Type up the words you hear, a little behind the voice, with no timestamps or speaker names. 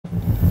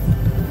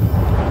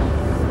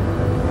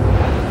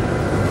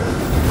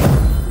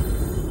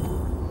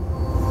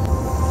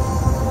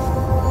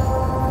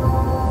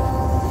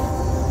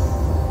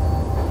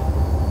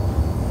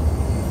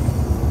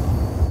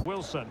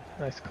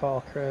Nice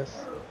call, Chris.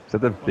 Is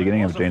that the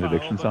beginning of Jane's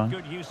Addiction song?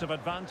 Good use of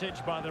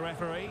advantage by the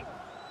referee.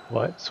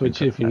 What?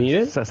 Switch it if you need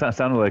it?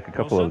 Sounded like a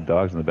couple of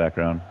dogs in the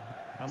background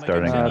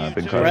starting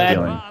big car Red.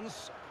 stealing. I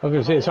was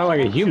gonna say it sounded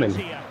like a human.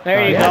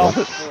 There you go.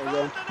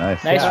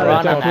 Nice. Nice Yeah,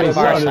 run it on that definitely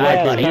far sounded side, like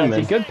a buddy.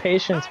 human. Good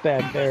patience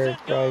back there,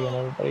 Greg, and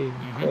everybody.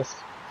 Chris.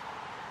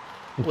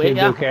 Wait,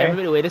 yeah, okay?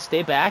 everybody way to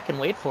stay back and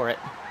wait for it.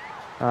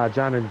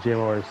 John and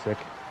J-Lo are sick.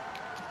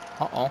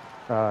 Uh-oh.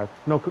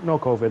 No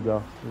COVID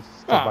though. It's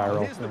still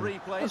viral.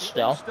 But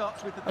still.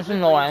 That's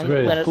annoying.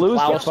 Good. Then it Flu's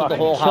plows the through the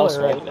whole fucking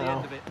killer household. right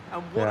now.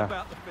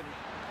 Yeah.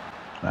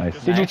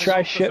 Nice. Did you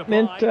try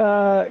shipment,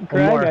 Greg?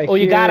 more. I Oh,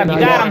 you got him, hear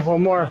you got him.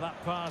 One more.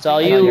 It's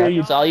all you.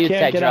 It's all you, Can't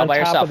Tech get Joe, on by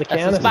top yourself. of the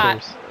That's the spot.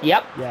 canisters.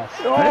 Yep. Yes.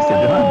 Oh,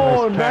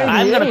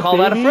 I'm going to call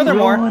that a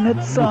furthermore.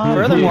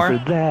 Furthermore.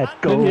 For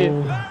that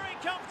goal.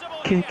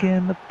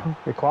 Kicking the poke.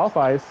 It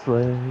qualifies.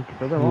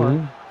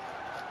 Furthermore.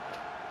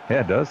 Yeah,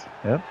 it does.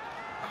 Yep.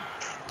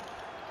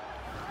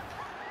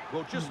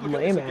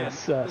 Lame ass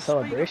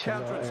celebration.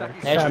 Though,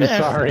 Eric. Nice I'm finish.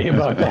 sorry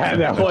about that.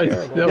 That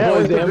was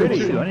What do you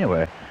damaging. do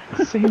anyway?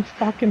 Same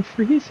fucking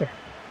freezer.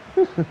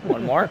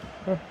 One more.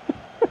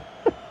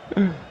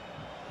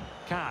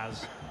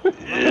 Kaz. Yeah,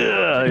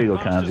 there you go,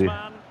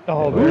 Kanzi.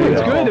 Oh, There you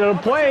It's go. good. It'll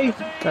play.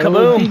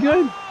 Kaboom. Be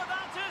good.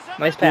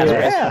 Nice pass,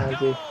 Chris.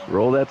 Yeah.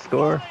 Roll that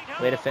score.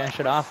 Way to finish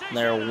it off.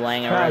 They're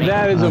laying already.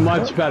 That is a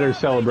much better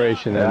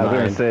celebration than Yeah, I was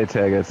mine. gonna say,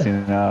 Tag, it's, you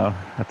know,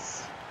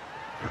 that's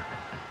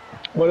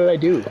What did I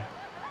do?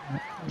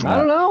 I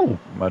don't know.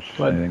 much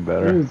But anything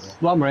better. There's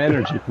a lot more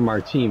energy from our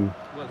team.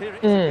 Well, here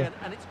it is again,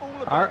 and it's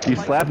all about You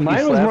slapped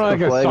Mine was more like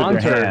the a flag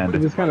with your saunter. hand We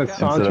just kind of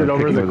instead of sauntered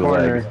over kicking the with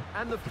leg. corner.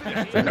 and the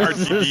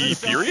RTD,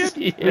 period?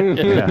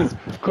 Yeah.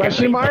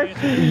 Question mark?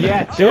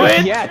 Yet. Do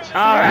it. Yet.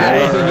 All right.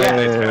 Yet.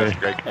 Nice catch,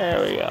 Greg. There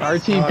we go.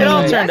 RTB. It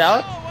all turned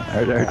out.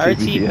 RTB.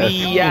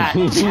 RTB yacht.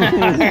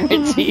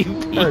 RTB.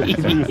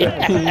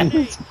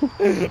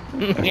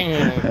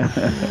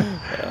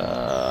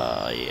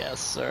 Yes,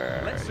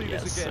 sir. Let's see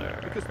Yes, this again, sir.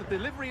 because the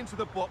delivery into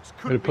the box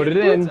could Gonna be put a it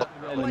in. good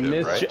And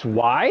missed right?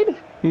 wide?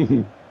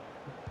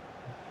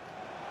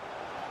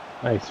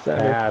 Nice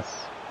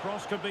pass.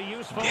 cross could be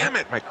useful. Damn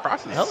it, my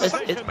cross is No,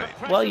 sight it's, tonight.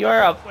 well,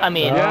 you're up. I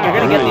mean, Yeah,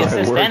 you're gonna get the it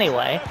assist works.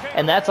 anyway,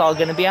 and that's all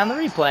gonna be on the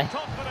replay.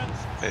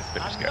 Nice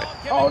finish, guy.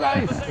 Oh,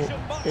 nice.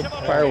 Good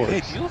Hey,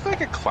 fireworks. do you look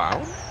like a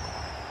clown?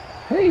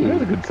 Hey, that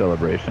was a good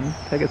celebration.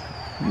 Tag us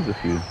use a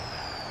few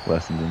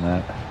lessons in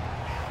that.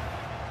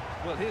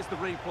 Well, here's the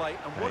replay,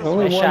 and what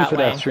Only Nice one shot, Wayne.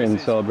 pedestrian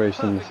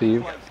celebration this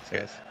eve.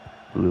 Yes.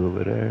 A little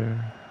bit of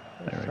air.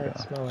 There we Started go.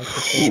 smelling like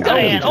the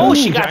Diane, oh,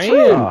 she got Diane.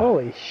 through.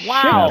 Holy shit.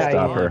 Wow. Can't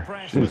stop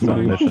her. She was on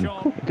a mission.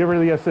 Give her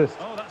the assist.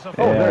 Oh, that's a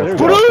Yeah, there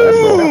that's we what go. I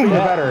said. Even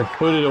better.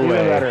 Put it Even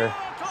away. better.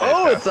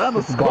 Oh, it's on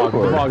the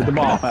scoreboard. The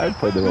ball. I'd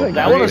play the ball.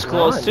 That one was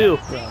close too.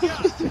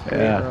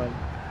 Yeah.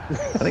 I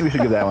think we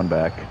should give that one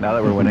back. Now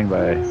that we're winning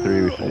by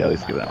 3, we should at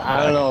least give that one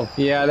I don't know.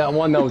 Yeah, that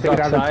one that was Take it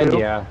down to outside. 2?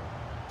 Yeah.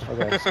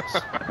 Okay.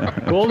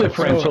 Goal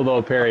differential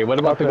though, Perry. What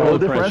about the goal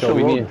differential?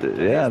 We need.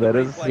 Yeah, that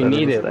is. We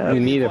need it. We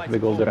need it for the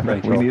goal We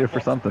differential. need it for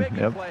something.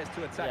 Yep.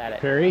 Got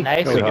it. Perry.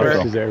 Nice. Oh, Chris.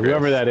 Chris is there.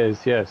 Whoever that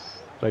is. Yes.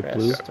 Like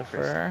blue.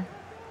 Christopher.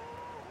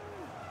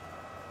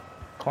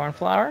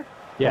 Cornflower.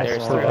 Yes.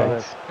 There's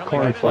Perfect. Push,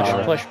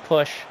 Cornflower. push,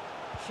 push.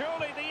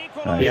 Surely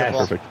the Nice. Yes.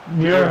 Perfect.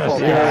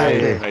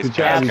 Yes. Nice Good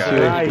pass, job, guys. Stu.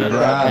 Absolutely. Good Good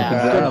job. pass.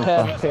 Good Good job.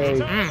 pass,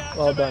 Perry.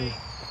 Well done.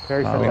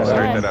 Very Oh, similar. Start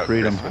Alright. that out,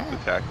 Freedom. Chris, with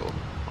the tackle.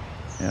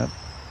 Yep.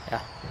 Yeah.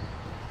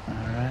 All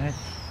right.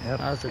 Yep.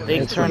 That was a big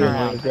That's what we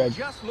turnaround. did,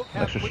 Greg.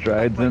 Extra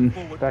strides in.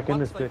 Back in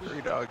the stick.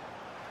 Free dog.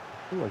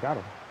 Ooh, I got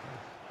him.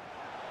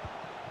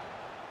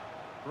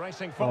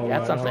 Racing Oh, forward.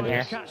 Got something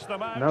here. Catch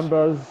them out.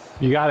 Numbers.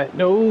 You got it.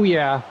 No.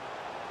 Yeah.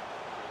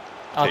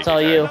 I'll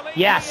tell you.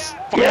 Yes.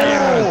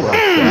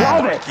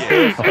 Love it.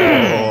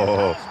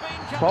 Oh.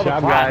 Well, Good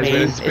job, I guys. mean, Way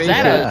to is space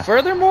that it. a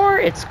furthermore?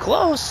 It's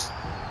close.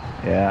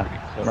 Yeah.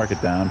 Mark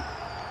it down.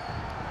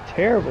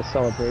 Terrible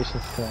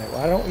celebrations tonight.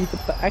 Why don't we hit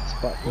the X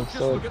button Just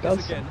so look it at does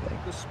this again. something?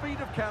 The speed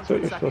of That's what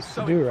you're counter-attack supposed is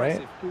to so do, right?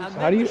 impressive. And So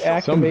how do you then the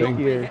shot activate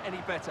Something. your... get any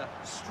better.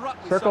 Struck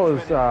with Circle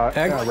such is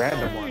finish. a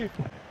random one.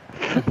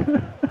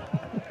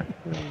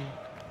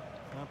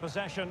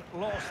 Possession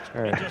lost,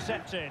 All right.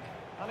 intercepted.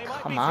 And he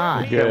might Come be on.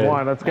 through here. Get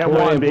one. Let's get Put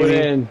one, in, put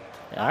baby. in.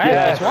 All right,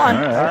 that's one.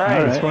 All right. All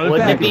right. All right.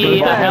 Wouldn't it be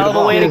a hell of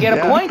a way to get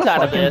a point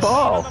out of this?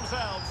 Ball.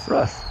 Themselves.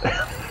 Russ.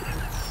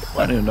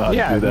 I didn't know how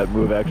Yeah. to do that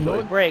move, No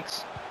actually.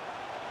 breaks.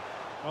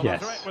 Well, Yes.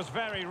 the threat was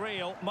very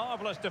real.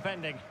 Marvellous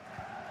defending.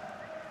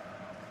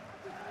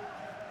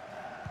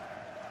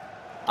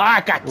 Ah,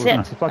 it got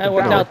tipped. Fucking That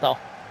worked down. out though.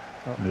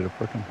 Need a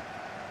fucking.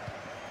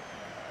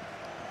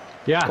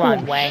 Yeah. Come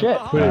on, Wang. Shit.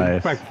 Put it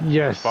Nice. back.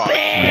 Yes. Fuck. What a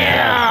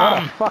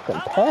Bam! fucking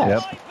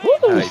pass.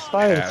 Yep. Woo! Nice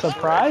Fire pass.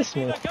 surprised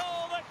me. The goal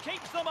that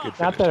keeps them up. Good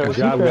Not that it was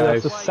Good job, either.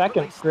 That's guys. the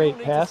second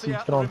great pass he's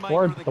thrown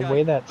forward, but the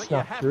way that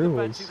snuck through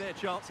was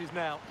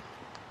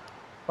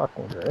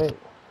fucking great.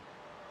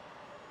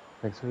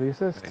 Thanks for the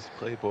assist. Nice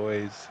play,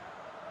 boys.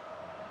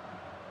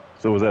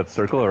 So was that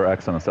circle or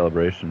X on a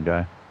celebration,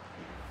 guy?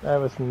 That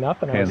was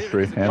nothing. I was Hands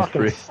free, hands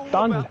fucking free.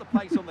 stunned.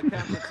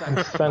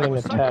 Sending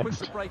a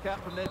text.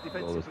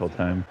 Goal this whole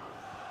time.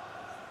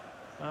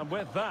 And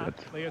with that,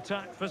 Good. the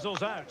attack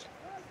fizzles out.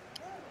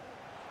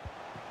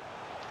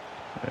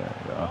 There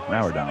we go.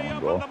 Now we're down one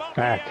goal.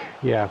 Back.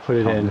 Yeah, put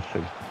it in.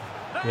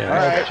 Yeah.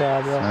 Nice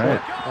job, Russell. All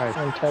right. Nice.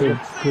 I'm Good,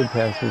 tight. good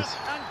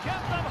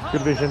passes.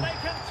 Good vision.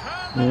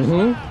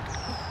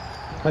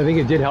 I think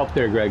it did help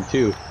there, Greg,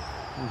 too.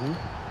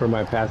 For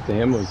my pass to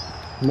him was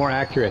more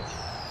accurate.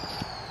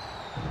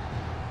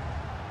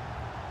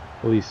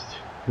 At least,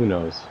 who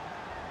knows?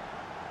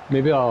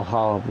 Maybe I'll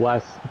have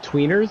less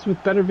tweeners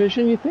with better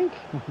vision, you think?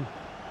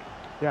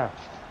 Yeah.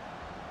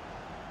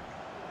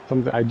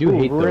 I do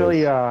hate those.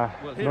 Really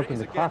milking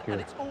the clock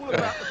here.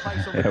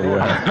 Yeah, we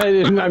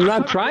are. I'm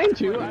not trying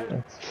to.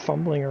 It's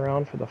fumbling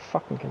around for the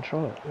fucking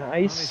controller. And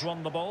he's Nice.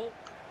 won the ball.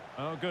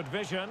 Oh, good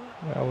vision.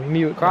 Well, we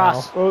mute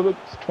Cross. now. Oh,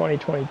 it's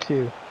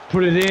 2022.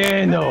 Put it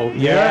in, though.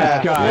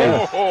 Yes,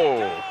 guys. Oh,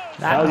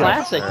 Not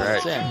classic. All right.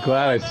 It's in.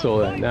 Glad I stole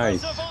that.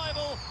 Nice.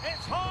 Survival.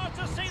 It's hard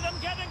to see them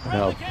getting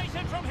Help.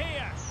 relegated from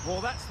here.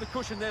 Well, that's the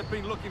cushion they've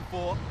been looking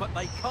for, but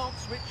they can't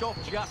switch off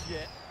just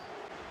yet.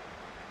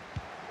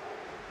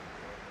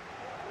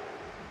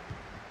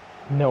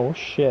 No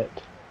shit.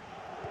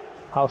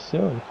 How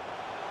soon?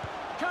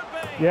 Could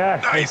be. Yeah.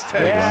 nice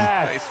take.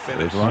 Yes. Nice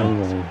finish. There's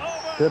one.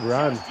 Over Good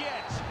run. just yet.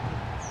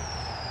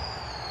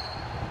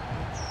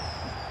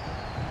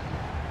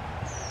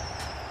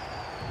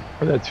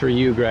 That's for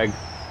you, Greg.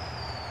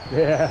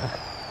 Yeah.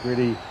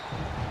 Gritty. Okay,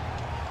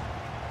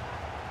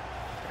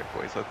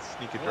 boys, let's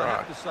sneak a Well, I draw.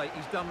 have to say,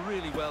 he's done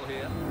really well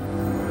here.